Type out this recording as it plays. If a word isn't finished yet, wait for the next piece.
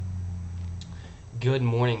Good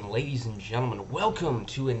morning, ladies and gentlemen. Welcome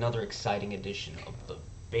to another exciting edition of the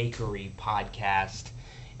Bakery Podcast.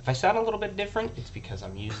 If I sound a little bit different, it's because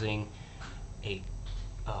I'm using a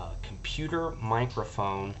computer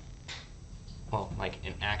microphone, well, like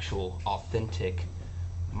an actual authentic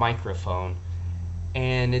microphone,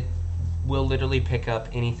 and it will literally pick up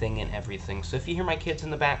anything and everything. So if you hear my kids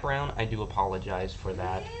in the background, I do apologize for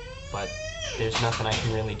that, but there's nothing I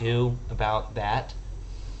can really do about that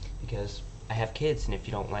because I have kids, and if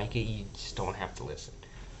you don't like it, you just don't have to listen.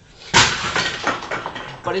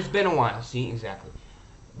 But it's been a while, see, exactly.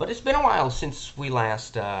 But it's been a while since we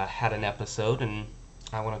last had an episode, and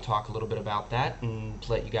I want to talk a little bit about that and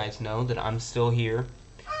let you guys know that I'm still here.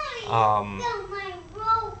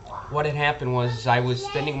 What had happened was I was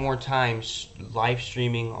spending more time live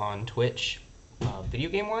streaming on Twitch, video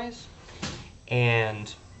game wise,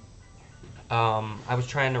 and I was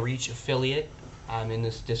trying to reach affiliate. I'm in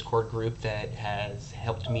this Discord group that has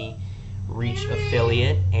helped me reach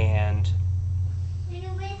affiliate, and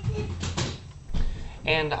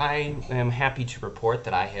I am happy to report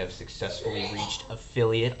that I have successfully reached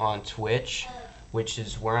affiliate on Twitch, which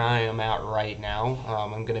is where I am at right now.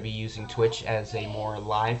 I'm going to be using Twitch as a more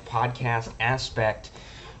live podcast aspect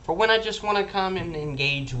for when I just want to come and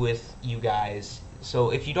engage with you guys. So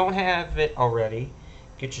if you don't have it already,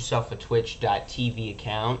 get yourself a twitch.tv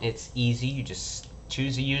account. It's easy. You just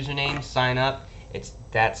choose a username, sign up. It's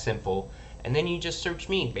that simple. And then you just search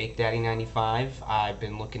me, BakeDaddy95. I've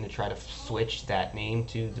been looking to try to switch that name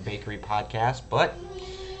to the Bakery Podcast, but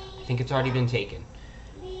I think it's already been taken.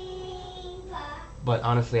 But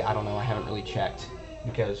honestly, I don't know. I haven't really checked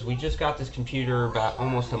because we just got this computer about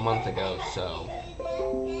almost a month ago, so.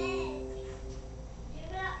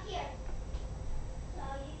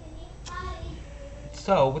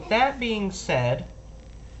 So, with that being said,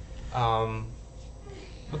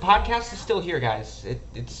 the podcast is still here, guys.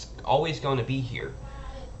 It's always going to be here.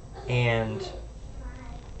 And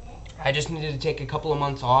I just needed to take a couple of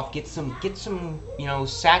months off, get some,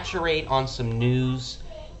 saturate on some news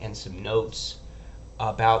and some notes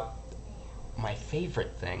about my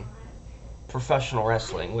favorite thing, professional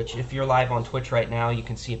wrestling, which if you're live on Twitch right now, you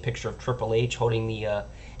can see a picture of Triple H holding the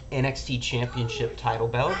NXT Championship title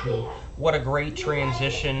belt. And what a great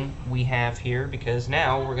transition we have here, because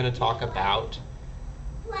now we're going to talk about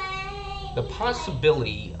the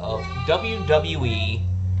possibility of WWE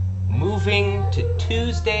moving to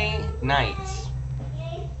Tuesday nights.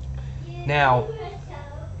 Now,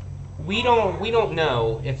 we don't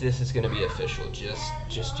know if this is going to be official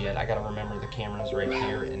just yet. I got to remember the camera's right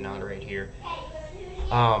here and not right here. You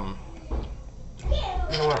know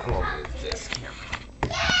what? I'm going to move this camera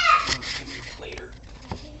later.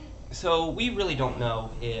 So we really don't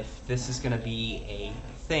know if this is going to be a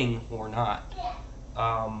thing or not.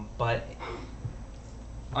 But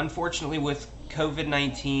unfortunately with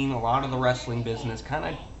COVID-19, a lot of the wrestling business kind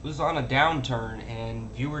of was on a downturn,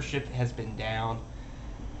 and viewership has been down.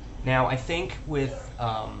 Now I think with,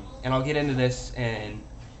 and I'll get into this in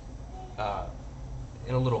a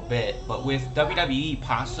little bit, but with WWE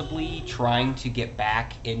possibly trying to get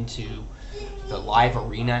back into the live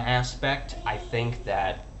arena aspect, I think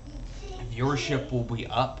that viewership will be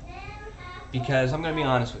up. Because I'm going to be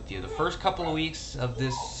honest with you, the first couple of weeks of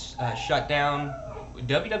this shutdown,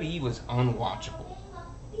 WWE was unwatchable,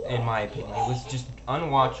 in my opinion. It was just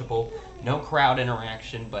unwatchable, no crowd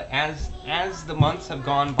interaction. But as the months have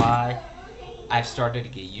gone by, I've started to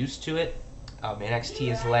get used to it.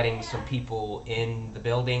 NXT is letting some people in the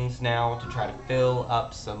buildings now to try to fill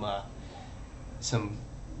up some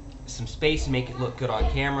space and make it look good on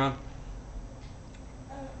camera.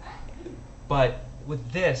 But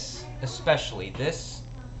with this, especially this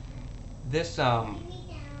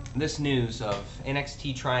news of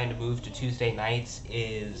NXT trying to move to Tuesday nights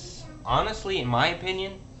is, honestly, in my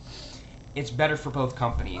opinion, it's better for both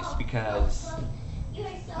companies, because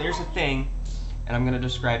there's a thing, and I'm going to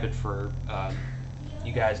describe it for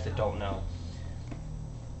you guys that don't know.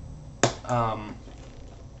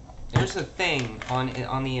 There's a thing on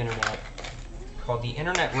the internet called the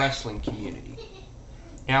Internet Wrestling Community.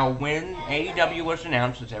 Now, when AEW was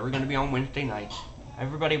announced as ever going to be on Wednesday nights,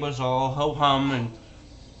 everybody was all ho-hum and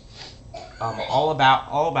all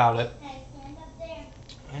about it.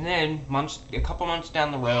 And then a couple months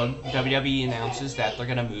down the road, WWE announces that they're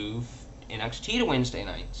going to move NXT to Wednesday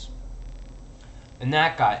nights, and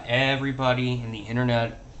that got everybody in the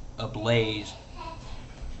internet ablaze,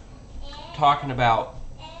 talking about,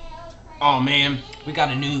 oh man, we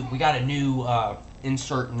got a new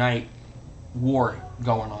insert night war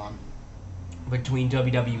going on between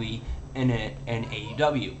WWE and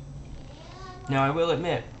AEW. Now, I will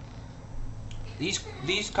admit,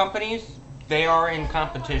 these companies, they are in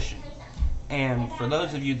competition. And for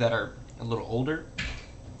those of you that are a little older,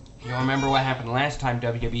 you'll remember what happened last time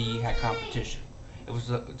WWE had competition. It was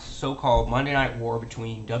a so-called Monday Night War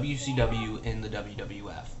between WCW and the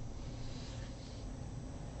WWF.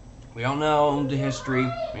 We all know the history.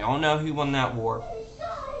 We all know who won that war.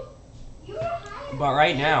 But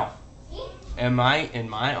right now, in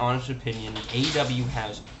my honest opinion, AEW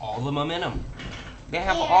has all the momentum. They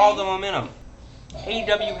have all the momentum.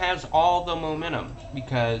 AEW has all the momentum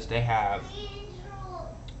because they have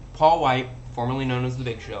Paul White, formerly known as The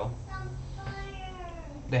Big Show.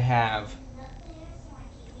 They have,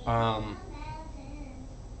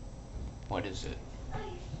 what is it?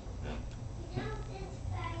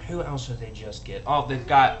 Who else did they just get? Oh, they've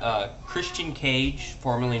got Christian Cage,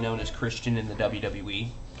 formerly known as Christian in the WWE.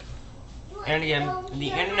 And again, the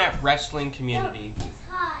internet wrestling community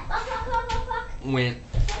went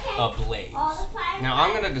ablaze. Now,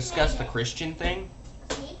 I'm going to discuss the Christian thing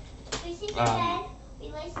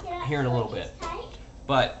here in a little bit.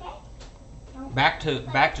 But back to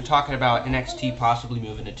talking about NXT possibly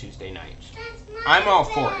moving to Tuesday nights. I'm all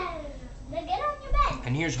for it.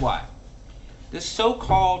 And here's why. This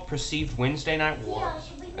so-called perceived Wednesday Night War,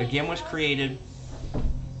 again, was created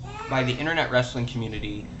by the internet wrestling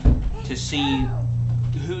community to see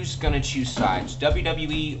who's going to choose sides,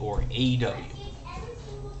 WWE or AEW.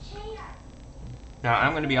 Now,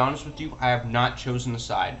 I'm going to be honest with you, I have not chosen a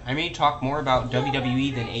side. I may talk more about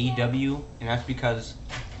WWE than AEW, and that's because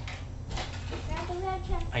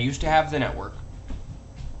I used to have the network.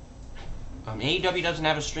 AEW doesn't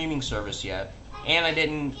have a streaming service yet, and I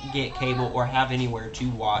didn't get cable or have anywhere to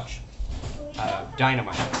watch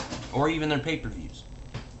Dynamite or even their pay-per-views.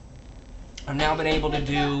 I've now been able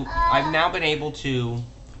to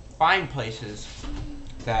find places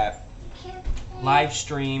that live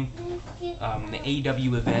stream the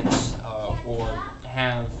AEW events or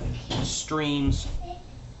have streams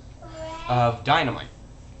of Dynamite.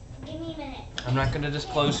 I'm not going to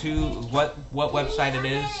disclose what website it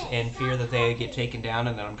is in fear that they get taken down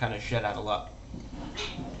and then I'm kind of shut out of luck.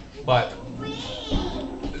 But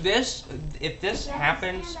if this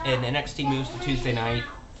happens and NXT moves to Tuesday night,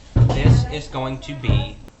 it's going to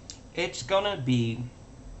be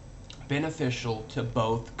beneficial to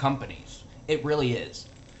both companies. It really is.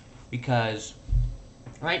 Because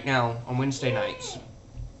right now on Wednesday nights,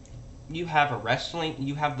 you have the wrestling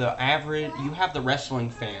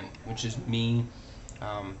fan, which is me,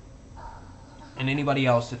 and anybody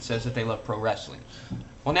else that says that they love pro wrestling.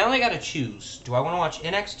 Well, now they got to choose. Do I want to watch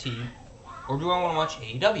NXT or do I want to watch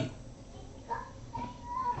AEW?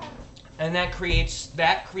 And that creates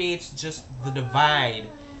just the divide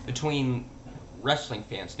between wrestling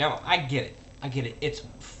fans. Now, I get it. It's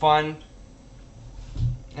fun.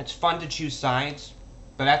 It's fun to choose sides,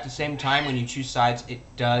 but at the same time, when you choose sides,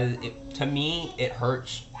 to me, it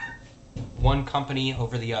hurts one company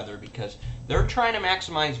over the other because they're trying to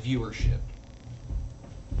maximize viewership.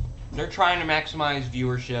 They're trying to maximize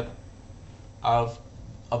viewership of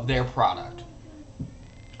their product.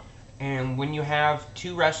 And when you have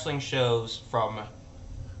two wrestling shows from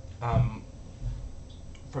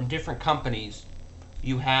different companies,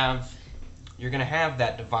 you're going to have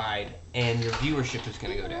that divide, and your viewership is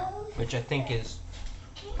going to go down, which I think is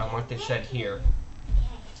what they said here.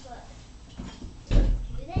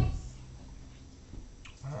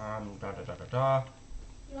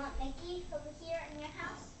 You want Mickey over here in your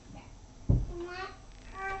house? You want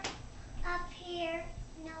her up here?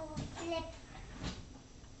 No, flip.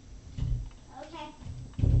 Okay.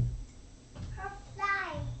 Her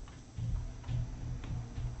fly.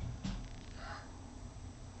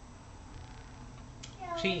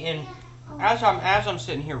 See, and as I'm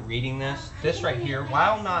sitting here reading this right here,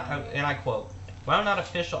 while not, and I quote, while not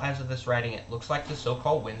official as of this writing, it looks like the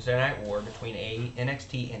so-called Wednesday Night War between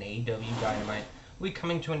NXT and AEW Dynamite will be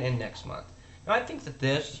coming to an end next month. Now, I think that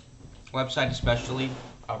this website, especially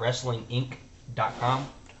WrestlingInc.com,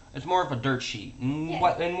 is more of a dirt sheet. And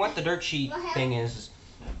what the dirt sheet thing is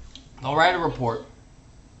they'll write a report.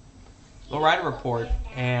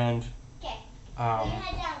 And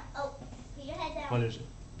what is it?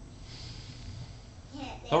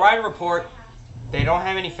 They'll write a report. They don't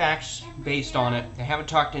have any facts based on it. They haven't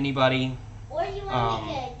talked to anybody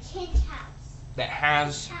that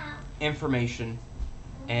has information,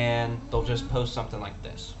 and they'll just post something like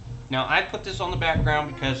this. Now, I put this on the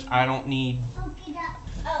background because I don't need...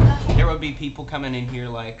 There would be people coming in here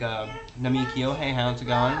like Namikio. Hey, how's it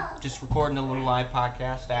going? Just recording a little live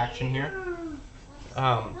podcast action here.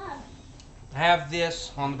 I have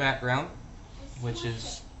this on the background, which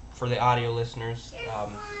is for the audio listeners.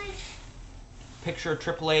 picture of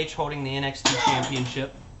Triple H holding the NXT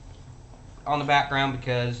Championship on the background,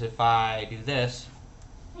 because if I do this,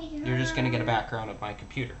 you're just going to get a background of my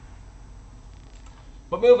computer.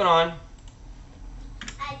 But moving on.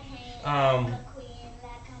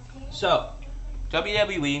 So,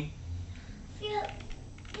 WWE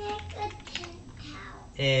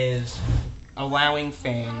is allowing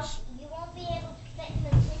fans. You won't be able to fit in the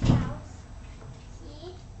tin house.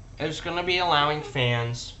 See? It's going to be allowing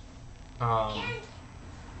fans to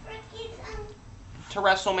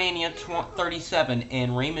WrestleMania 37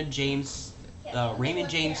 in Raymond James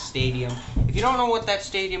Stadium. If you don't know what that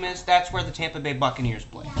stadium is, that's where the Tampa Bay Buccaneers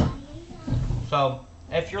play. So,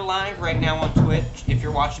 if you're live right now on Twitch, if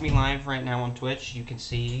you're watching me live right now on Twitch, you can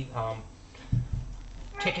see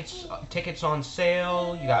tickets on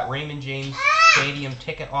sale. You got Raymond James Stadium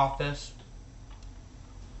ticket office.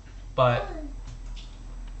 But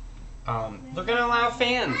they're going to allow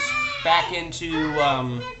fans back into,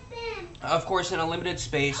 of course, in a limited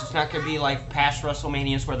space. It's not going to be like past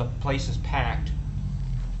WrestleManias where the place is packed.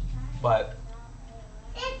 But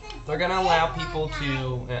they're going to allow people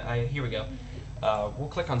to, here we go. We'll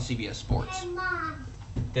click on CBS Sports.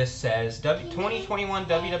 This says 2021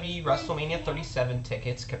 WWE WrestleMania 37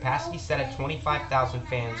 tickets, capacity set at 25,000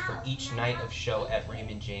 fans for each night of show at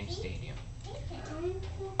Raymond James Stadium.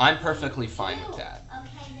 I'm perfectly fine with that.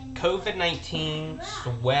 COVID-19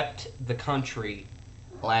 swept the country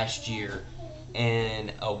last year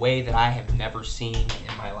in a way that I have never seen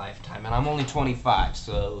in my lifetime. And I'm only 25,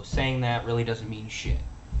 so saying that really doesn't mean shit.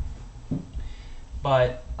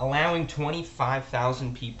 But allowing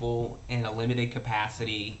 25,000 people in a limited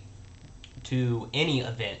capacity to any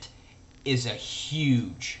event is a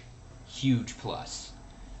huge, huge plus.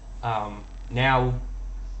 Now,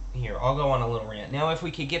 here, I'll go on a little rant. Now, if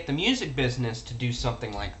we could get the music business to do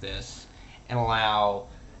something like this and allow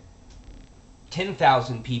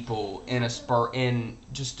 10,000 people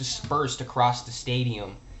just dispersed across the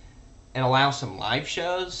stadium and allow some live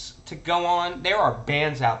shows to go on, there are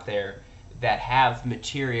bands out there that have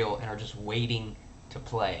material and are just waiting to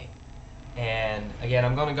play. And again,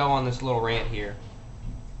 I'm going to go on this little rant here.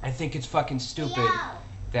 I think it's fucking stupid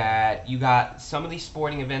that you got some of these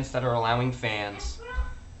sporting events that are allowing fans.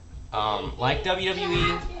 Like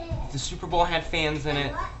WWE, the Super Bowl had fans in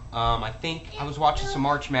it. I think I was watching some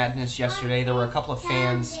March Madness yesterday. There were a couple of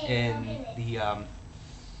fans in the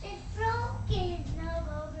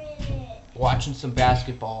watching some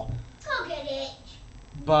basketball. Go get it.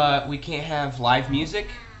 But we can't have live music.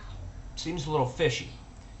 Seems a little fishy.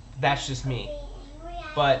 That's just me.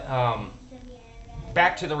 But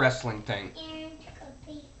back to the wrestling thing.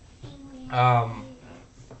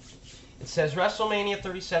 It says WrestleMania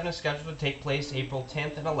 37 is scheduled to take place April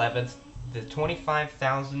 10th and 11th. The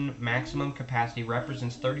 25,000 maximum capacity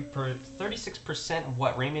represents 36% of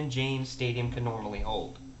what Raymond James Stadium can normally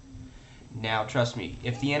hold. Now, trust me,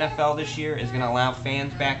 if the NFL this year is going to allow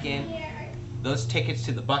fans back in, those tickets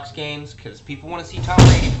to the Bucks games, because people want to see Tom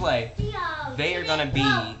Brady play, they are going to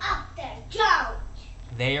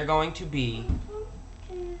be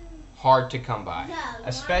hard to come by.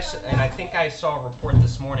 Especially, and I think I saw a report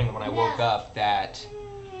this morning when I woke up that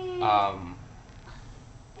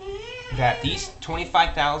that these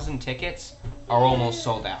 25,000 tickets are almost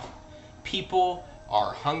sold out. People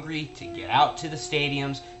are hungry to get out to the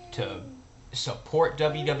stadiums to support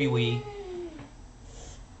WWE.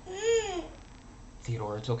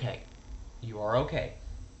 Theodore, it's okay. You are okay.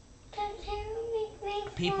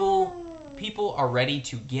 People are ready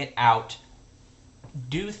to get out,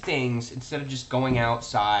 do things instead of just going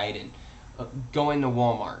outside and going to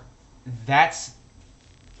Walmart. That's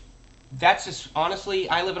just, honestly,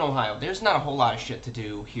 I live in Ohio. There's not a whole lot of shit to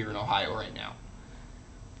do here in Ohio right now.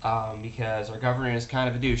 Because our governor is kind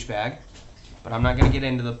of a douchebag. But I'm not going to get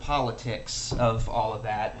into the politics of all of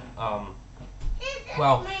that.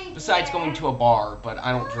 Well, besides going to a bar, but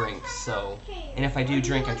I don't drink, so, and if I do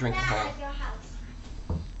drink, I drink at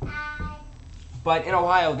home. But in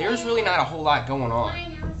Ohio, there's really not a whole lot going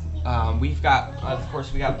on. We've got, of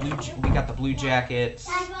course, we got the Blue Jackets,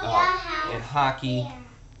 and hockey.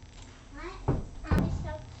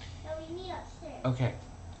 Okay.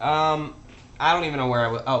 I don't even know where I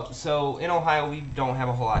was. Oh, so in Ohio, we don't have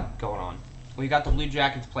a whole lot going on. We got the Blue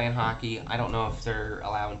Jackets playing hockey. I don't know if they're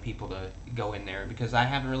allowing people to go in there because I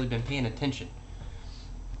haven't really been paying attention.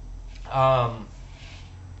 I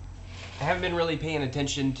haven't been really paying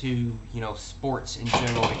attention to, sports in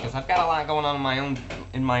general because I've got a lot going on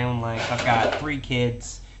in my own life. I've got 3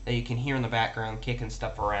 kids that you can hear in the background kicking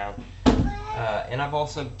stuff around. And I've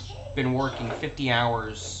also been working 50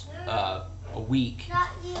 hours a week.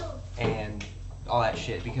 And all that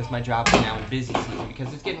shit because my job is now in busy season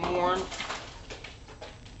because it's getting warm.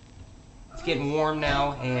 It's getting warm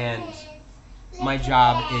now, and my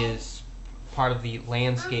job is part of the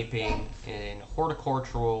landscaping and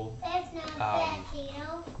horticultural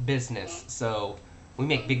business. So we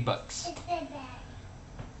make big bucks.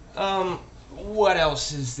 What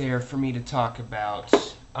else is there for me to talk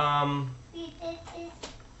about?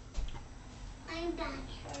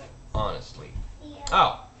 Honestly.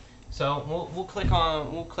 Oh, so we'll click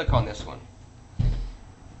on this one.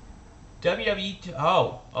 WWE.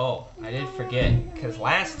 Oh, I did forget because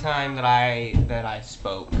last time that I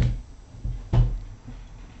spoke.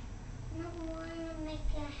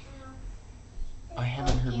 I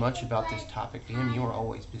haven't heard much about this topic. Damn, you are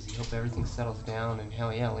always busy. Hope everything settles down. And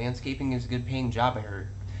hell yeah, landscaping is a good paying job, I heard.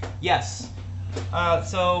 Yes.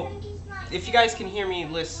 So, if you guys can hear me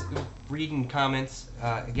reading comments,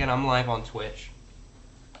 again, I'm live on Twitch.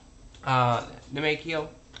 Namakio,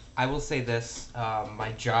 I will say this.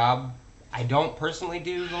 My job, I don't personally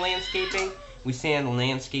do the landscaping. We sell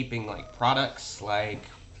landscaping like products, like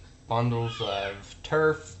bundles of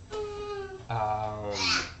turf,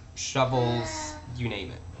 shovels, you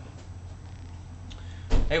name it.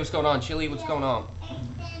 Hey, what's going on, Chili? What's going on?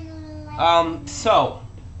 So,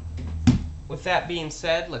 with that being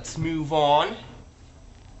said, let's move on.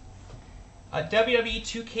 WWE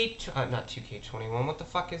 2K, not 2K21, what the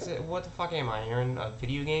fuck is it? What the fuck am I here in a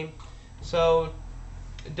video game? So,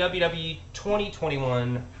 WWE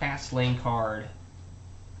 2021 Fastlane card.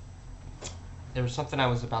 There was something I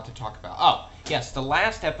was about to talk about. Oh, yes, the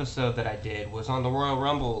last episode that I did was on the Royal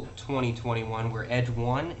Rumble 2021 where Edge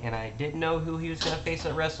won, and I didn't know who he was going to face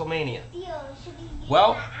at WrestleMania.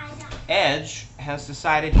 Well, Edge has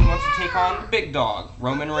decided he wants to take on the big dog,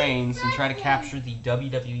 Roman Reigns, and try to capture the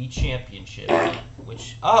WWE Championship,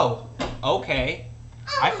 which, oh, okay.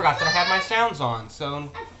 I forgot that I had my sounds on, so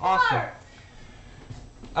awesome.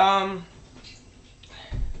 And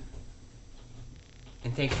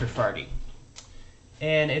thanks for farting.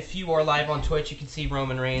 And if you are live on Twitch, you can see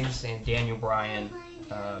Roman Reigns and Daniel Bryan,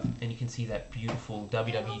 and you can see that beautiful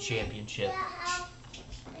WWE Championship.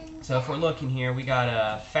 So if we're looking here, we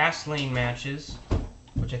got Fastlane matches,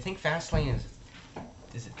 which I think Fastlane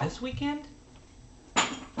is it this weekend?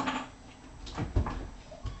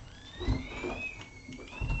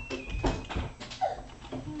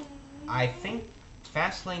 I think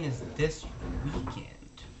Fastlane is this weekend.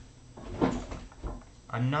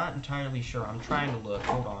 I'm not entirely sure. I'm trying to look.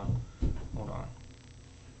 Hold on.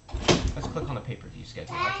 Let's click on the pay-per-view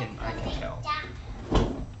schedule. I can tell.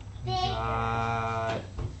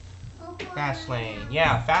 Fastlane.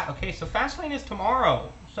 Yeah. Okay. So Fastlane is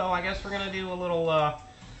tomorrow. So I guess we're gonna do a little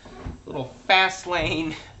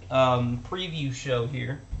Fastlane preview show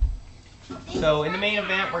here. So in the main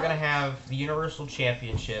event, we're gonna have the Universal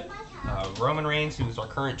Championship. Roman Reigns, who is our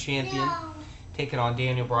current champion, taking on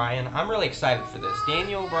Daniel Bryan. I'm really excited for this.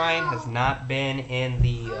 Daniel Bryan has not been in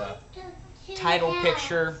the title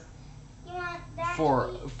picture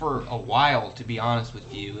for a while, to be honest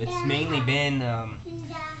with you. It's mainly been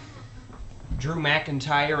Drew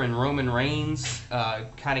McIntyre and Roman Reigns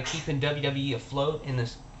kind of keeping WWE afloat in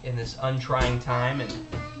this untrying time, and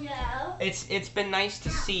it's been nice to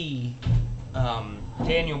see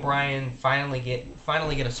Daniel Bryan finally get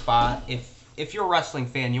a spot. If you're a wrestling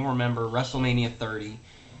fan, you'll remember WrestleMania 30.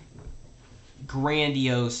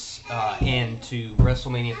 Grandiose end to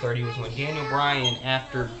WrestleMania 30 was when Daniel Bryan,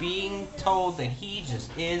 after being told that he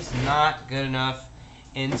just is not good enough,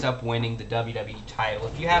 ends up winning the WWE title.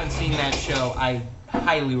 If you haven't seen that show, I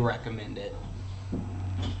highly recommend it.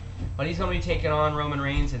 But he's going to be taking on Roman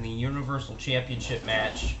Reigns in the Universal Championship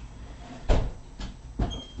match.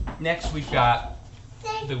 Next, we've got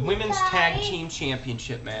the Women's Tag Team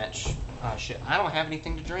Championship match. Shit, I don't have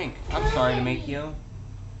anything to drink. I'm sorry to make you.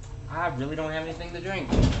 I really don't have anything to drink.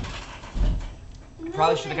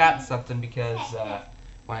 Probably should have gotten something because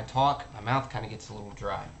when I talk, my mouth kind of gets a little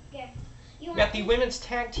dry. We got the Women's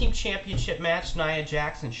Tag Team Championship match. Nia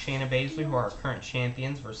Jax and Shayna Baszler, who are our current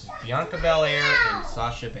champions, versus Bianca Belair and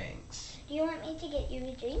Sasha Banks. Do you want me to get you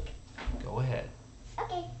a drink? Go ahead.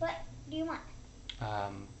 Okay, what do you want?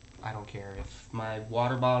 I don't care. If my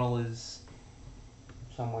water bottle is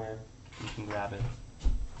somewhere, you can grab it.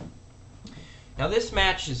 Now this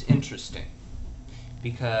match is interesting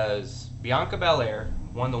because Bianca Belair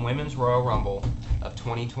won the Women's Royal Rumble of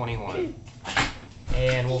 2021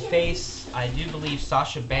 and will face, I do believe,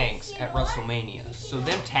 Sasha Banks at WrestleMania. So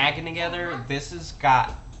them tagging together, this is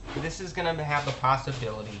gonna have the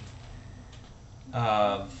possibility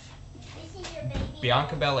of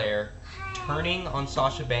Bianca Belair turning on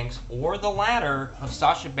Sasha Banks or the latter of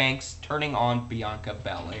Sasha Banks turning on Bianca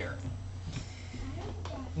Belair.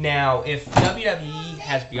 Now, if WWE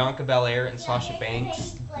has Bianca Belair and Sasha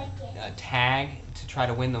Banks tag to try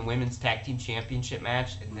to win the Women's Tag Team Championship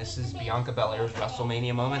match, and this is Bianca Belair's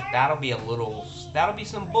WrestleMania moment, that'll be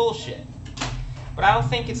some bullshit. But I don't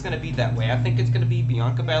think it's going to be that way. I think it's going to be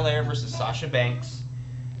Bianca Belair versus Sasha Banks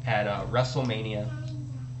at WrestleMania.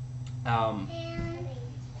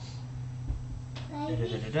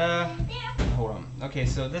 Hold on. Okay,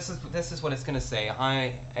 so this is what it's gonna say.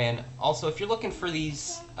 And also, if you're looking for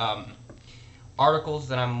these articles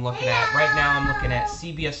that I'm looking at right now, I'm looking at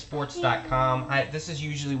cbssports.com. This is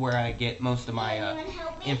usually where I get most of my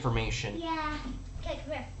information. Yeah. Okay,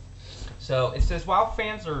 come here. So it says, "While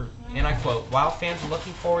fans are," and I quote, "While fans are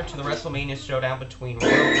looking forward to the WrestleMania showdown between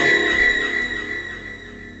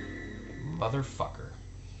motherfucker."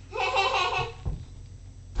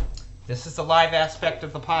 This is the live aspect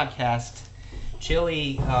of the podcast.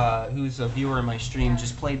 Chili, who's a viewer in my stream,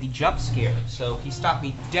 just played the jump scare. So he stopped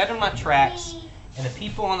me dead in my tracks, and the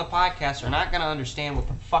people on the podcast are not going to understand what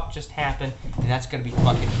the fuck just happened, and that's going to be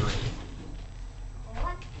fucking great.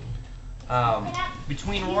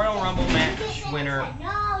 Between Royal Rumble match winner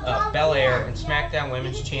Belair and SmackDown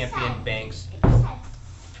Women's Champion Banks.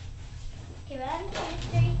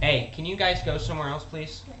 Hey, can you guys go somewhere else,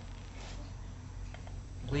 please?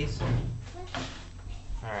 Please?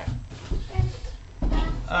 Alright.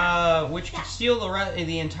 Which could steal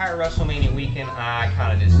the entire WrestleMania weekend. I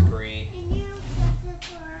kind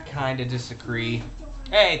of disagree.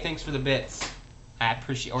 Hey, thanks for the bits. I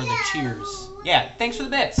appreciate, or the cheers. Yeah, thanks for the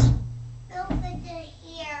bits.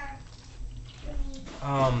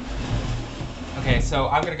 Okay, so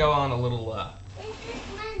I'm gonna go on a little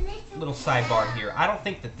sidebar here. I don't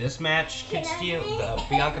think that this match could steal the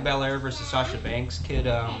Bianca Belair versus Sasha Banks could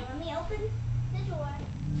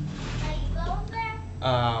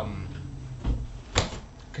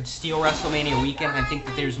could steal WrestleMania weekend. I think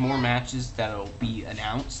that there's more matches that'll be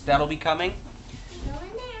announced that'll be coming.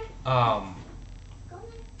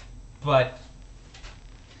 But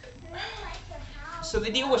so the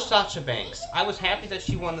deal with Sasha Banks, I was happy that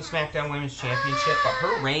she won the SmackDown Women's Championship, but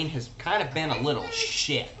her reign has kind of been a little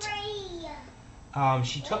shit.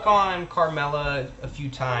 She took on Carmella a few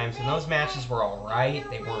times, and those matches were alright.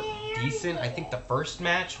 They weren't decent. I think the first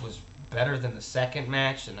match was better than the second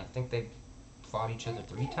match, and I think they fought each other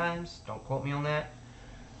 3 times. Don't quote me on that.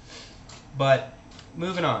 But,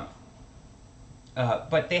 moving on.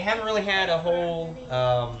 But they haven't really had a whole,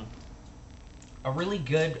 a really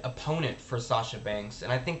good opponent for Sasha Banks,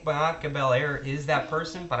 and I think Bianca Belair is that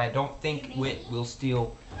person, but I don't think Wit will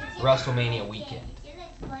steal WrestleMania weekend.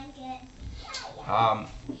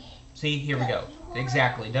 See, here we go.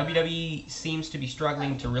 Exactly. WWE seems to be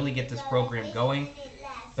struggling to really get this program going.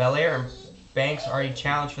 Belair and Banks already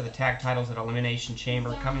challenged for the tag titles at Elimination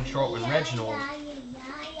Chamber, coming short when Reginald,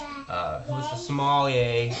 who is the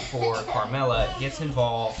sommelier for Carmella, gets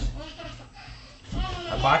involved.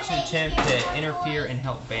 A botched attempt to interfere and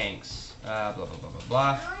help Banks. Blah, blah, blah, blah,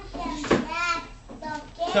 blah.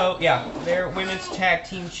 So, yeah, their Women's Tag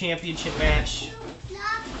Team Championship match.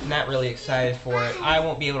 Not really excited for it. I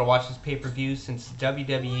won't be able to watch this pay-per-view since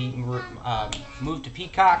WWE moved to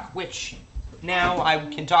Peacock, which now I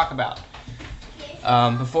can talk about.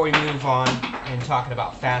 Before we move on and talking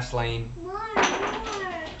about Fastlane,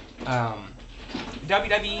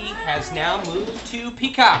 WWE has now moved to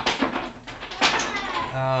Peacock.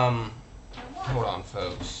 Hold on,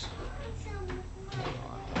 folks.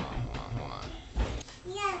 Hold on.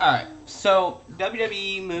 Alright, so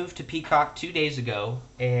WWE moved to Peacock 2 days ago,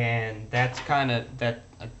 and that's I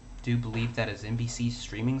do believe that is NBC's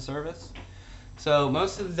streaming service. So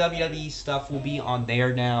most of the WWE stuff will be on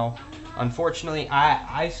there now. Unfortunately,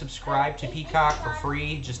 I subscribe to Peacock for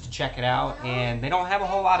free just to check it out, and they don't have a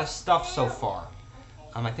whole lot of stuff so far.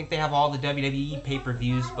 I think they have all the WWE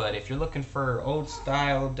pay-per-views, but if you're looking for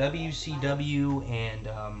old-style WCW and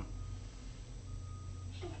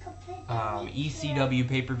ECW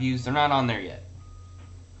pay-per-views, they're not on there yet.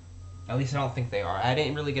 At least I don't think they are. I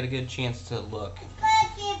didn't really get a good chance to look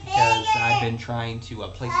because I've been trying to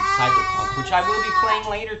play some Cyberpunk, which I will be playing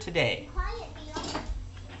later today.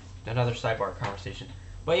 Another sidebar conversation.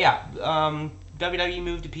 But yeah, WWE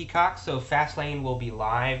moved to Peacock, so Fastlane will be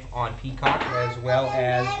live on Peacock as well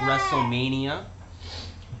as WrestleMania.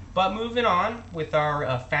 But moving on with our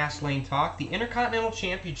Fastlane talk, the Intercontinental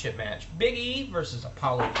Championship match. Big E versus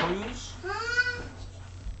Apollo Crews.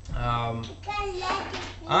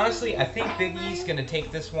 Honestly, I think Big E's going to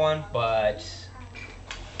take this one, but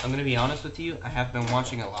I'm going to be honest with you. I have been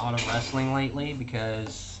watching a lot of wrestling lately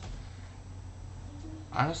because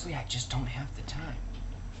Honestly, I just don't have the time.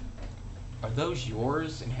 Are those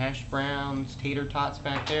yours and hash browns, tater tots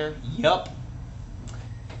back there? Yup.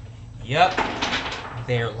 Yup.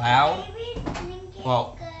 They're loud.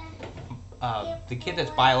 Well, the kid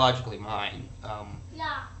that's biologically mine,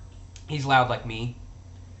 he's loud like me.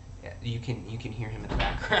 You can hear him in the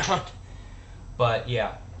background. But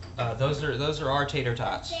yeah, those are our tater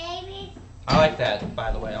tots. I like that,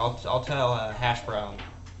 by the way. I'll tell Hash Brown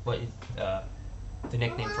what the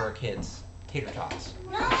nickname for our kids. Tater tots.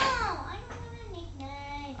 No, I don't want a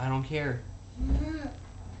nickname. I don't care. No.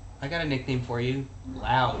 I got a nickname for you.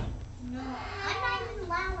 Loud. No, I'm not even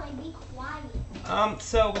loud. I be quiet.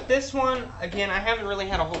 So with this one, again, I haven't really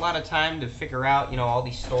had a whole lot of time to figure out, all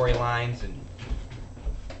these storylines and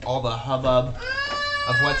all the hubbub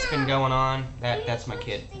of what's been going on. That's my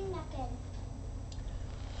kid.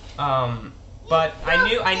 But I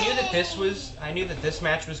knew that this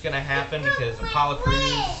match was gonna happen because Apollo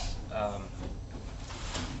Crews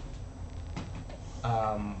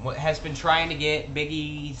has been trying to get Big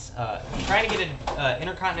E's trying to get an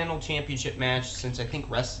Intercontinental Championship match since I think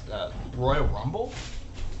Royal Rumble.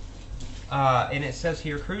 And it says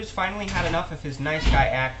here, Crews finally had enough of his nice guy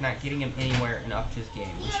act not getting him anywhere and upped his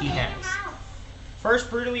game, which he has. First,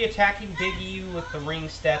 brutally attacking Big E with the ring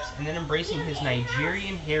steps, and then embracing his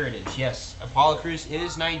Nigerian heritage. Yes, Apollo Crews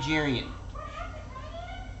is Nigerian.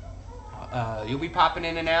 You'll be popping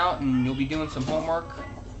in and out, and you'll be doing some homework.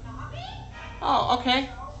 Oh, okay.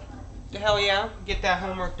 The hell yeah, get that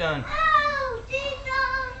homework done. Oh, these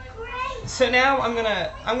are great. So now I'm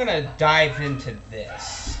gonna dive into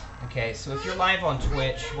this. Okay, so if you're live on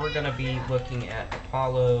Twitch, we're gonna be looking at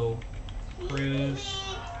Apollo Crews.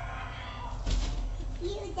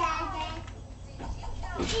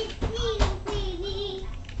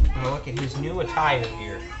 I'm gonna look at his new attire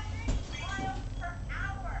here.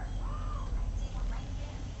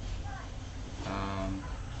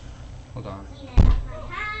 Hold on.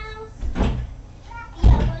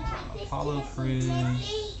 Apollo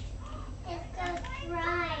Crews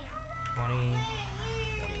 20.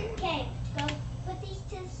 Okay, go put these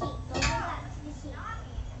to the seat. Go back to the seat.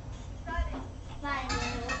 Fine,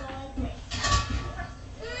 we'll go like this.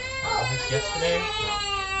 Was this yesterday? No.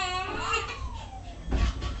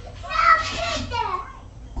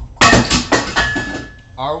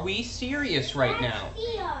 Are we serious right now?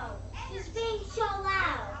 He's being so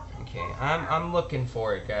loud. Okay, I'm looking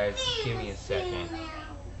for it, guys. Give me a second.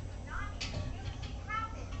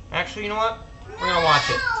 Actually, you know what? We're gonna watch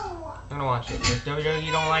it. We're gonna watch it. If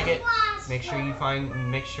you don't like it, make sure you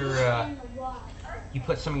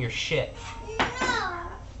put some of your shit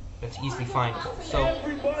that's easily findable. So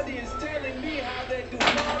everybody is telling me how they do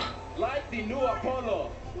not like the new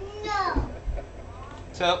Apollo. No.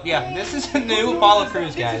 So yeah, this is the new Apollo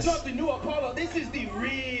Crews, guys. This is not the new Apollo. This is the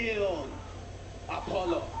real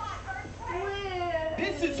Apollo.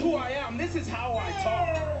 This is who I am. This is how I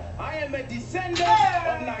talk. I am a descendant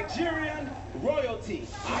of Nigerian royalty.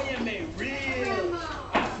 I am a real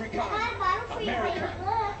African American.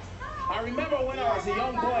 I remember when I was a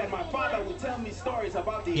young boy and my father would tell me stories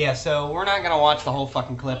about the... Yeah, so we're not gonna watch the whole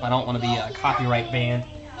fucking clip. I don't want to be a copyright banned.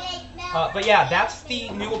 But yeah, that's the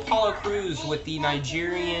new Apollo Crews with the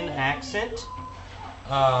Nigerian accent.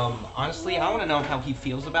 Honestly, I want to know how he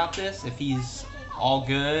feels about this. If he's all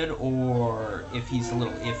good or if he's a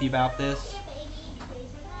little iffy about this.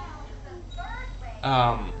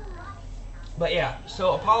 But yeah,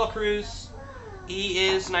 so Apollo Crews, he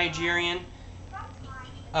is Nigerian.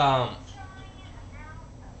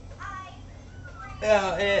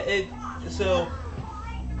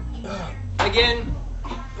 Again,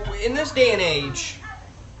 in this day and age,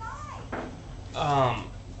 on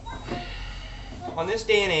this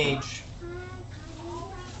day and age,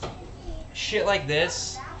 shit like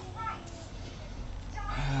this,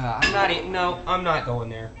 I'm not going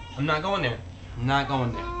there. I'm not going there. I'm not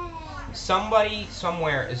going there. Somebody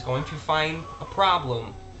somewhere is going to find a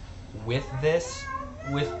problem with this,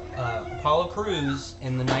 with Apollo Crews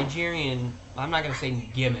and the Nigerian, I'm not going to say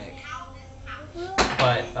gimmick,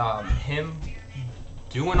 but him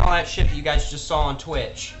doing all that shit that you guys just saw on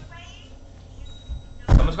Twitch.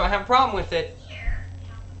 Someone's going to have a problem with it,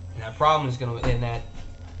 and that problem is going to, and that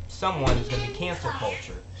someone is going to be cancel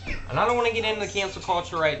culture. And I don't want to get into the cancel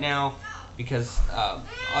culture right now, because,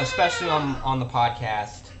 especially on the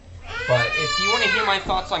podcast, but if you want to hear my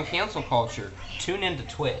thoughts on cancel culture, tune into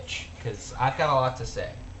Twitch, because I've got a lot to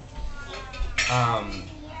say.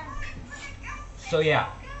 So yeah,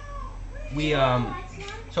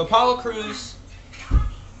 so Apollo Crews,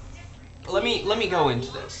 let me go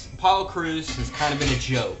into this. Apollo Crews has kind of been a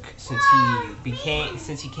joke since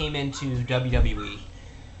he came into WWE.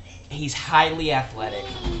 He's highly athletic,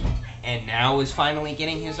 and now is finally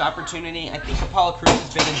getting his opportunity. I think Apollo Crews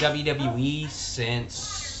has been in WWE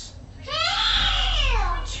since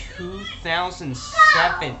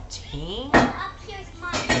 2017.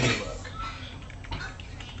 Let me look.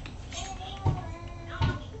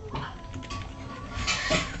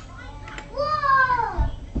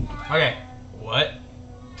 Okay, what?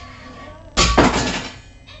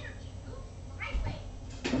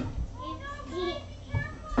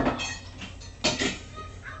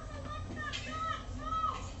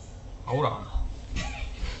 Hold on.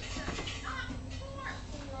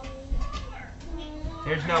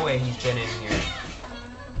 There's no way he's been in here.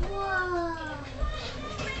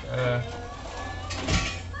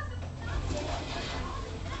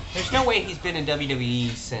 There's no way he's been in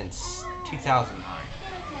WWE since 2009.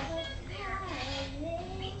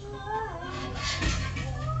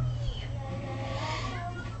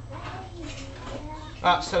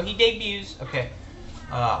 So he debuts, okay,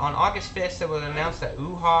 on August 5th, it was announced that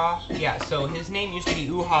so his name used to be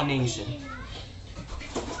Uha Nation.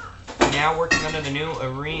 Now working under the new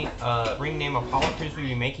ring name, Apollo Crews will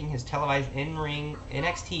be making his televised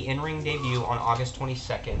NXT in-ring debut on August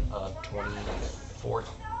 22nd of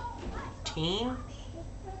 2014.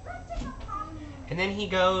 And then he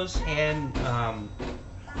goes and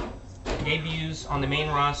debuts on the main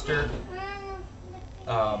roster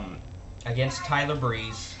against Tyler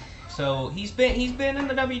Breeze. So he's been in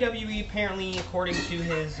the WWE apparently, according to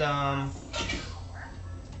his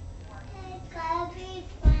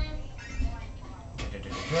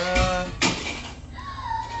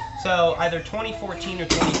so either 2014 or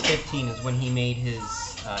 2015 is when he made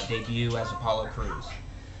his debut as Apollo Crews.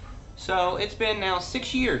 So it's been now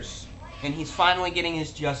 6 years, and he's finally getting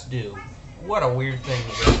his just due. What a weird thing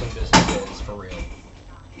the wrestling business is, for real.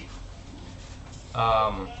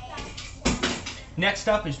 Next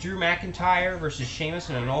up is Drew McIntyre versus Sheamus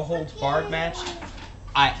in a no-holds-barred match.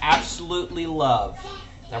 I absolutely love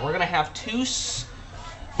that we're gonna have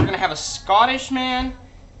we're gonna have a Scottish man.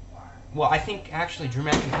 Well, I think actually Drew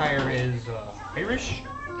McIntyre is Irish.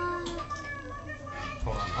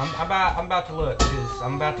 Hold on, I'm about to look because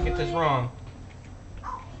I'm about to get this wrong.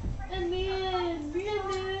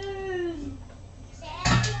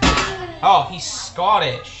 Oh, he's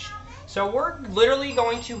Scottish. So we're literally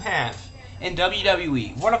going to have in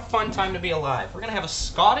WWE. What a fun time to be alive. We're gonna have a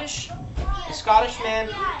Scottish man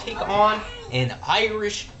take on an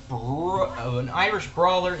Irish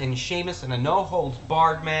brawler in Sheamus in a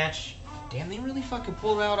no-holds-barred match. Damn, they really fucking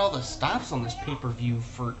pulled out all the stops on this pay-per-view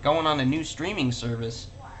for going on a new streaming service.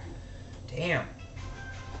 Damn.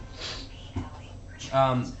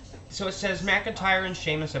 So it says McIntyre and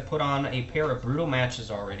Sheamus have put on a pair of brutal matches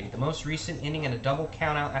already. The most recent ending in a double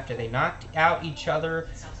countout after they knocked out each other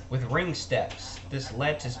with ring steps. This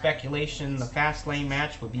led to speculation the Fastlane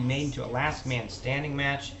match would be made into a last man standing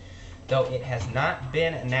match, though it has not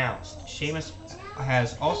been announced. Sheamus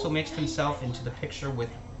has also mixed himself into the picture with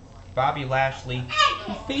Bobby Lashley,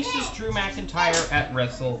 who faces Drew McIntyre at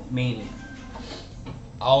WrestleMania.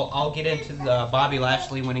 I'll get into the Bobby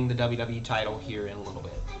Lashley winning the WWE title here in a little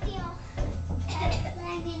bit.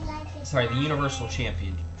 Sorry, the Universal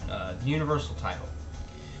Champion, the Universal title.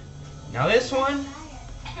 Now this one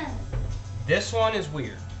is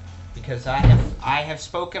weird because I have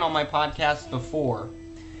spoken on my podcast before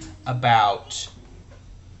about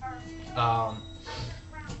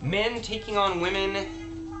men taking on women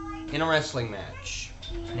in a wrestling match.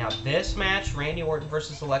 Now this match, Randy Orton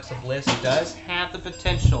versus Alexa Bliss, does have the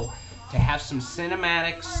potential to have some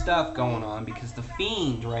cinematic stuff going on because The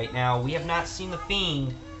Fiend right now, we have not seen The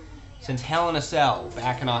Fiend since Hell in a Cell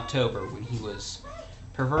back in October when he was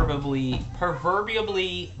proverbially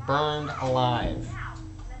burned alive.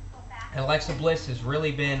 And Alexa Bliss has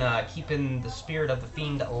really been keeping the spirit of The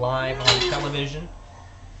Fiend alive on television.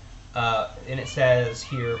 And it says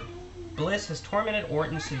here, Bliss has tormented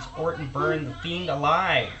Orton since Orton burned The Fiend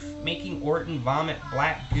alive, making Orton vomit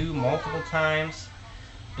black goo multiple times.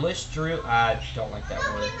 Bliss drew... I don't like that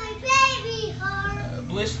word.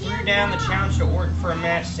 Bliss threw down the challenge to Orton for a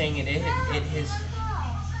match, saying it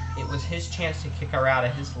was his chance to kick her out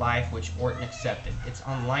of his life, which Orton accepted. It is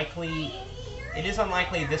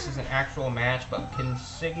unlikely this is an actual match, but can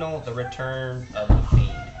signal the return of The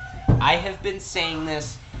Fiend. I have been saying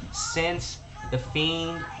this since The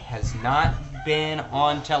Fiend has not been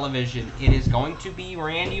on television. It is going to be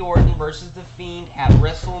Randy Orton versus The Fiend at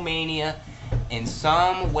WrestleMania in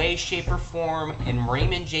some way, shape, or form, and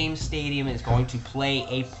Raymond James Stadium is going to play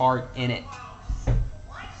a part in it.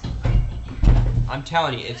 I'm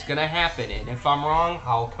telling you, it's going to happen, and if I'm wrong,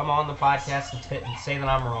 I'll come on the podcast and say that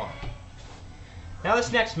I'm wrong. Now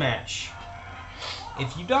this next match.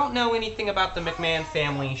 If you don't know anything about the McMahon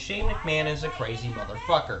family, Shane McMahon is a crazy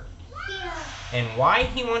motherfucker. And why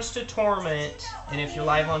he wants to torment, and if you're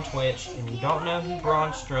live on Twitch and you don't know who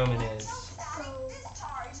Braun Strowman is,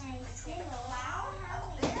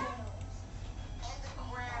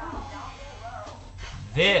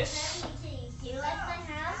 this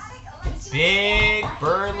big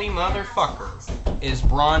burly motherfucker is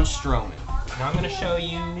Braun Strowman. Now I'm going to show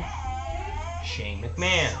you Shane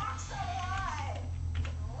McMahon.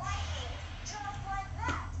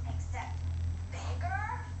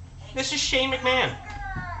 This is Shane McMahon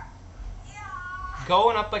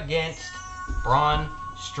going up against Braun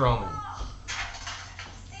Strowman.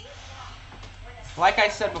 Like I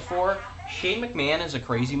said before, Shane McMahon is a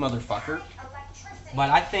crazy motherfucker, but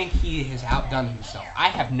I think he has outdone himself. I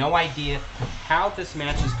have no idea how this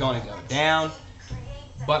match is going to go down,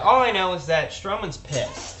 but all I know is that Strowman's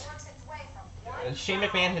pissed. Shane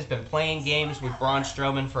McMahon has been playing games with Braun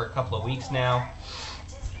Strowman for a couple of weeks now,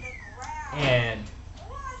 and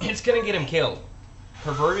it's going to get him killed.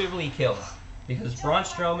 Proverbially killed. Because Braun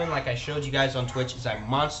Strowman, like I showed you guys on Twitch, is a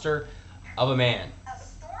monster of a man.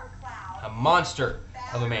 A monster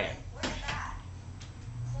of a man.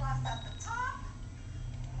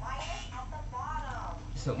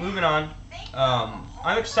 So moving on.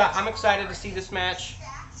 I'm excited to see this match.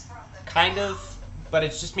 Kind of. But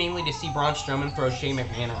it's just mainly to see Braun Strowman throw Shane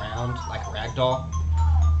McMahon around like a ragdoll.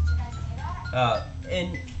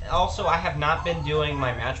 And also, I have not been doing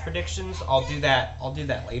my match predictions. I'll do that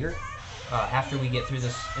later, after we get through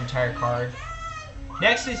this entire card.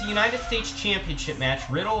 Next is the United States Championship match: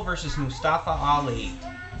 Riddle versus Mustafa Ali.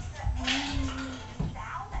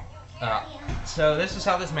 So this is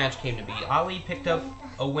how this match came to be. Ali picked up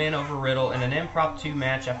a win over Riddle in an impromptu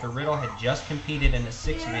match after Riddle had just competed in a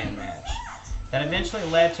 6-man match. That eventually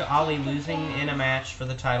led to Ali losing in a match for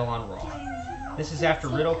the title on Raw. This is after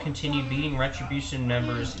Riddle continued beating Retribution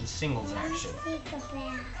members in singles action.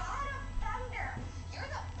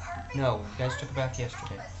 No, you guys took a bath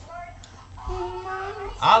yesterday.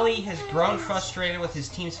 Ali has grown frustrated with his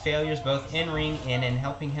team's failures both in-ring and in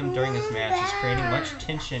helping him during this match, is creating much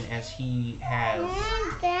tension as he has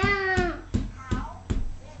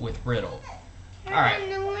with Riddle. Alright,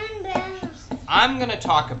 I'm going to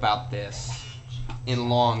talk about this in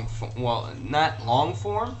not long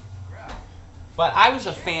form, but I was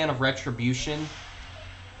a fan of Retribution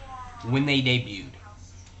when they debuted.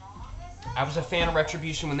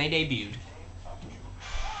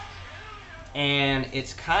 And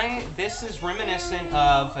it's this is reminiscent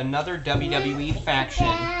of another WWE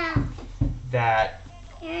faction that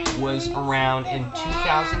was around in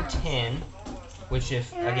 2010, which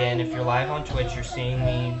if you're live on Twitch, you're seeing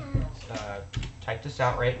me type this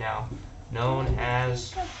out right now, known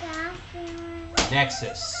as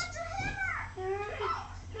Nexus.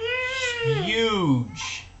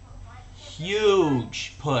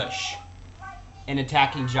 Huge push in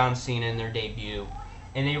attacking John Cena in their debut,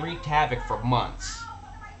 and they wreaked havoc for months.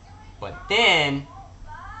 But then,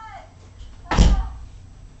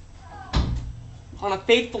 on a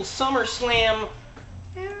fateful SummerSlam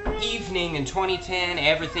evening in 2010,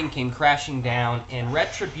 everything came crashing down, and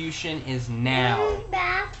Retribution is now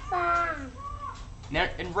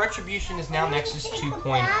Nexus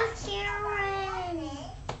 2.0.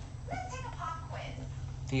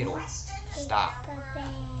 Theodore, stop.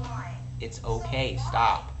 It's okay,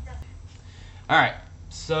 stop. Alright,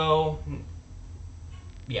 so,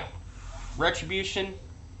 yeah. Retribution,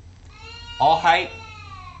 all hype,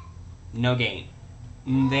 no gain.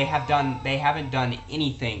 They haven't done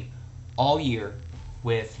anything all year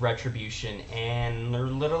with Retribution, and they're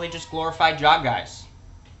literally just glorified job guys.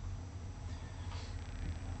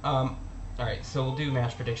 Alright, so we'll do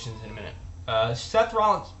match predictions in a minute. Seth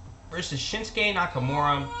Rollins versus Shinsuke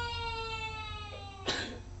Nakamura.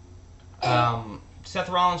 Seth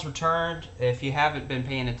Rollins returned. If you haven't been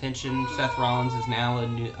paying attention, Seth Rollins is now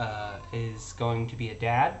is going to be a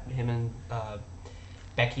dad. Him and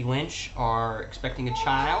Becky Lynch are expecting a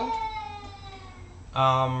child.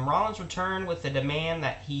 Rollins returned with the demand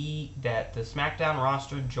that the SmackDown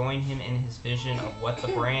roster join him in his vision of what the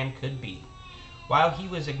brand could be. While he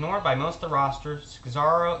was ignored by most of the roster,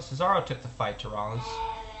 Cesaro took the fight to Rollins,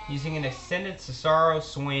 using an extended Cesaro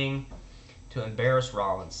swing to embarrass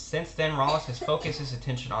Rollins. Since then, Rollins has focused his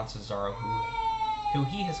attention on Cesaro, who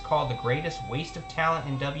he has called the greatest waste of talent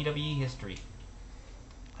in WWE history.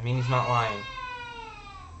 I mean, he's not lying.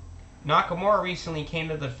 Nakamura recently came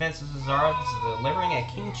to the defense of Cesaro, delivering a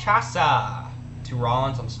Kinshasa to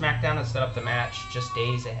Rollins on SmackDown to set up the match just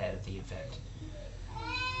days ahead of the event.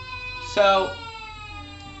 So,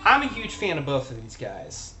 I'm a huge fan of both of these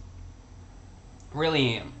guys.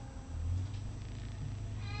 Really am.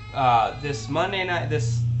 This Monday night,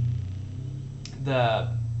 the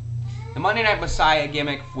Monday Night Messiah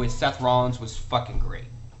gimmick with Seth Rollins was fucking great.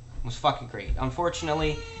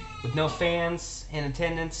 Unfortunately, with no fans in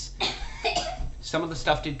attendance, some of the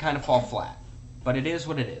stuff did kind of fall flat. But it is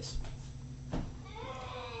what it is.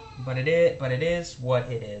 But it is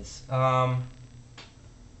what it is.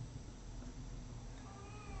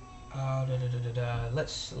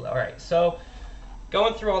 Alright, so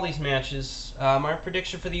going through all these matches, my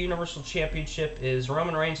prediction for the Universal Championship is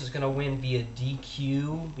Roman Reigns is going to win via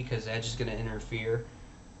DQ because Edge is going to interfere.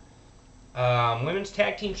 Women's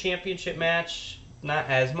Tag Team Championship match, not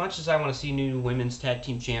as much as I want to see new Women's Tag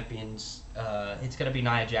Team Champions, it's going to be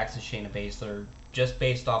Nia Jax and Shayna Baszler, just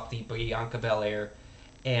based off the Bianca Belair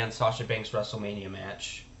and Sasha Banks WrestleMania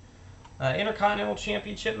match. Intercontinental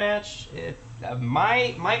Championship match,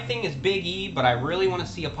 my thing is Big E, but I really want to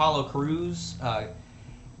see Apollo Crews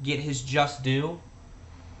get his just due.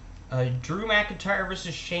 Drew McIntyre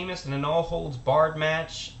versus Sheamus in a no-holds-barred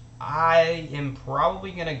match. I am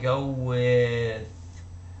probably going to go with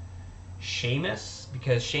Sheamus,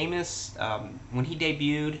 because Sheamus, when he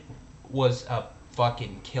debuted, was a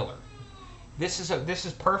fucking killer. This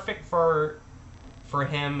is perfect for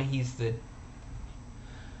him. He's the,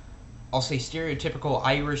 I'll say, stereotypical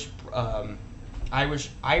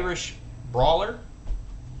Irish brawler.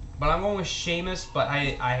 But I'm going with Sheamus, but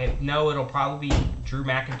I know it'll probably be Drew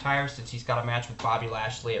McIntyre since he's got a match with Bobby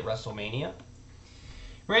Lashley at WrestleMania.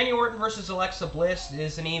 Randy Orton versus Alexa Bliss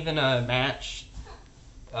isn't even a match.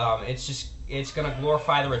 It's going to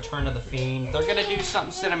glorify the return of The Fiend. They're going to do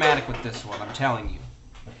something cinematic with this one, I'm telling you.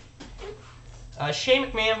 Shane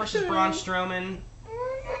McMahon versus Braun Strowman.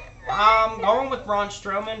 I'm going with Braun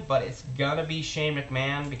Strowman, but it's going to be Shane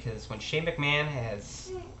McMahon because when Shane McMahon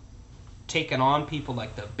has taken on people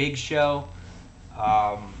like the Big Show,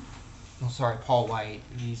 Paul White,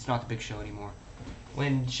 he's not the Big Show anymore.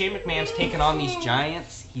 When Shane McMahon's taken on these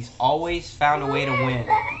giants, he's always found a way to win.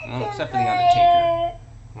 Well, except for The Undertaker.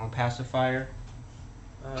 Want pacifier?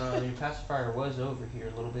 Your pacifier was over here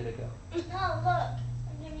a little bit ago. No, look.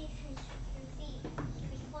 Underneath your feet.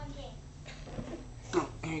 There's one thing. Oh,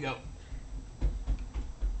 here you go.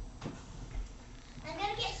 I'm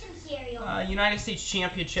going to get some cereal. United States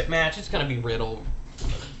Championship match. It's going to be Riddle.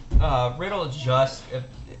 Riddle is just...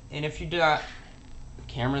 and if you do not... The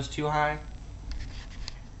camera's too high.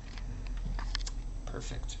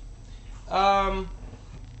 Perfect.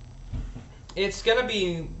 It's going to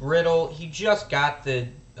be Riddle. He just got the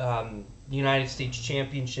United States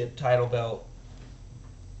Championship title belt.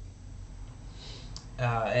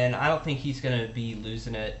 And I don't think he's going to be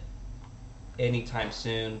losing it anytime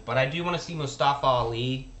soon. But I do want to see Mustafa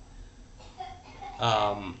Ali.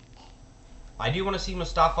 I do want to see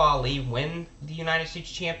Mustafa Ali win the United States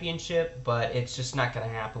Championship, but it's just not going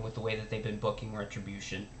to happen with the way that they've been booking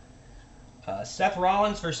Retribution. Seth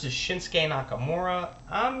Rollins versus Shinsuke Nakamura.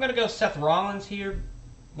 I'm going to go Seth Rollins here.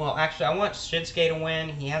 Well, actually, I want Shinsuke to win.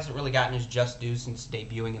 He hasn't really gotten his just due since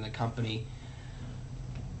debuting in the company.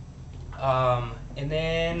 And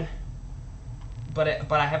then...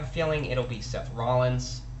 But I have a feeling it'll be Seth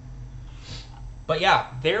Rollins. But yeah,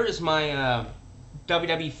 there is my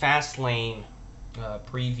WWE Fastlane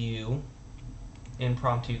preview.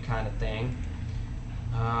 Impromptu kind of thing.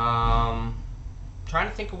 Trying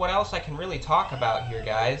to think of what else I can really talk about here,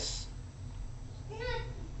 guys.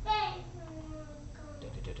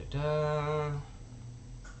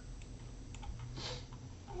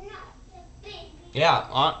 Yeah,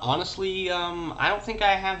 honestly, I don't think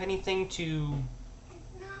I have anything to...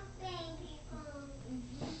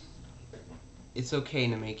 It's okay,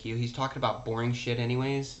 Namekiu. He's talking about boring shit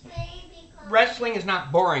anyways. Wrestling is not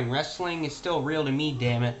boring. Wrestling is still real to me,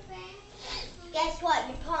 damn it. Guess what?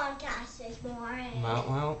 Your podcast is boring.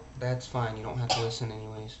 Well, that's fine. You don't have to listen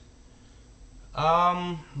anyways.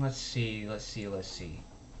 Let's see.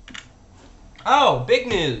 Oh, big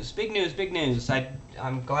news.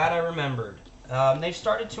 I'm glad I remembered. They've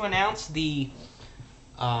started to announce the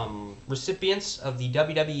recipients of the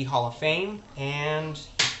WWE Hall of Fame, and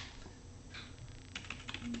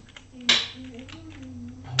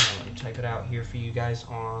let me type it out here for you guys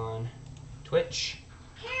on Twitch.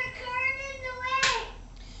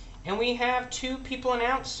 And we have 2 people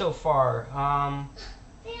announced so far.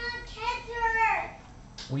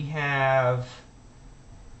 We have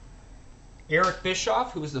Eric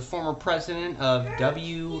Bischoff, who is the former president of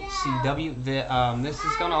WCW. This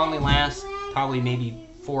is going to only last probably maybe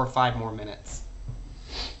 4 or 5 more minutes.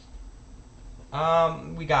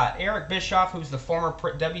 We got Eric Bischoff, who's the former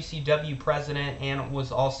WCW president and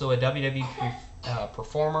was also a WWE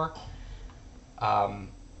performer.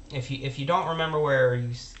 If you don't remember where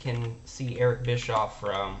you can see Eric Bischoff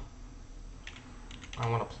from, I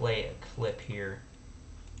want to play a clip here.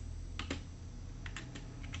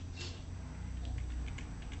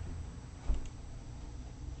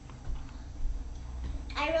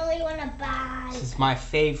 I really want to buy. This is my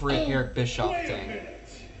favorite Eric Bischoff thing.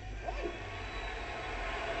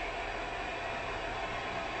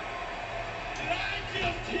 Did I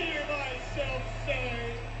just hear myself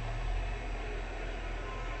say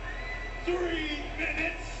 3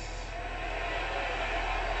 minutes?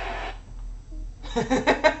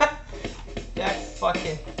 That's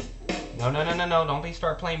fucking... No, don't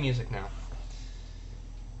start playing music now.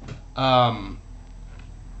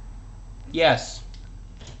 Yes.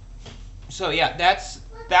 So yeah,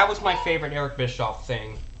 that was my favorite Eric Bischoff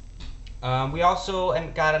thing. We also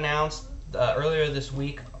got announced earlier this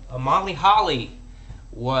week, Molly Holly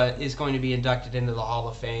is going to be inducted into the Hall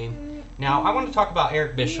of Fame. Now, I want to talk about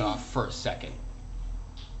Eric Bischoff for a second.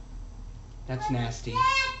 That's nasty.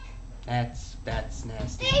 That's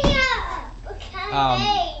nasty.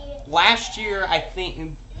 Last year, I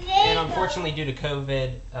think, and unfortunately due to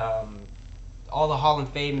COVID, all the Hall of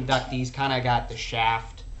Fame inductees kind of got the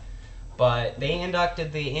shaft. But they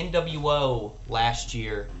inducted the NWO last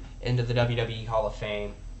year into the WWE Hall of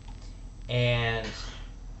Fame. And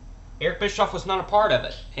Eric Bischoff was not a part of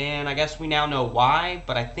it. And I guess we now know why,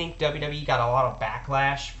 but I think WWE got a lot of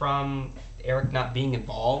backlash from Eric not being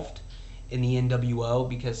involved in the NWO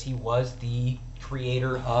because he was the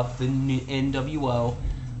creator of the NWO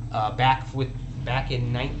back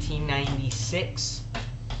in 1996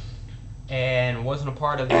 and wasn't a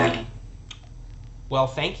part of the... Well,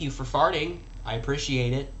 thank you for farting. I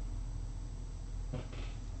appreciate it.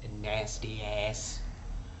 Nasty ass.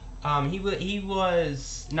 He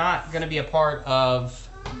was not going to be a part of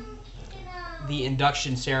the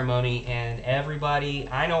induction ceremony, and everybody...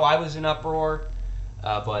 I know I was in uproar,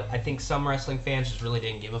 but I think some wrestling fans just really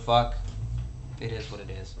didn't give a fuck. It is what it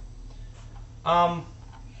is. But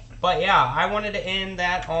yeah, I wanted to end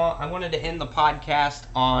the podcast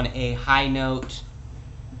on a high note.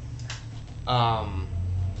 I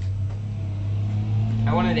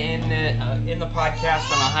wanted to end the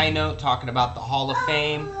podcast on a high note, talking about the Hall of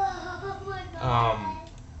Fame.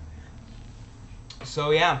 So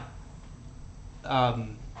yeah.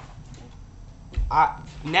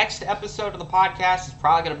 Next episode of the podcast is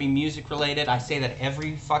probably going to be music related. I say that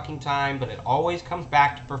every fucking time, but it always comes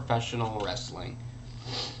back to professional wrestling.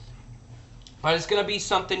 But it's going to be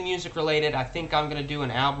something music related. I think I'm going to do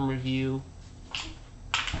an album review.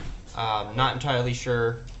 Not entirely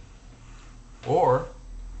sure. Or,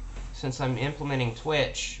 since I'm implementing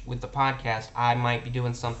Twitch with the podcast, I might be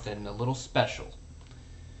doing something a little special.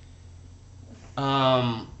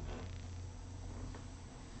 I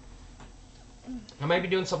might be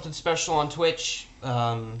doing something special on Twitch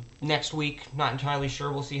next week. Not entirely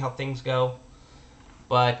sure. We'll see how things go.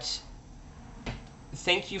 But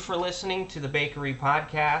thank you for listening to the Bakery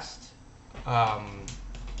Podcast. I'm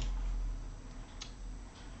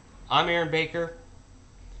Aaron Baker,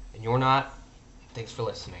 and you're not. Thanks for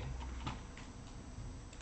listening.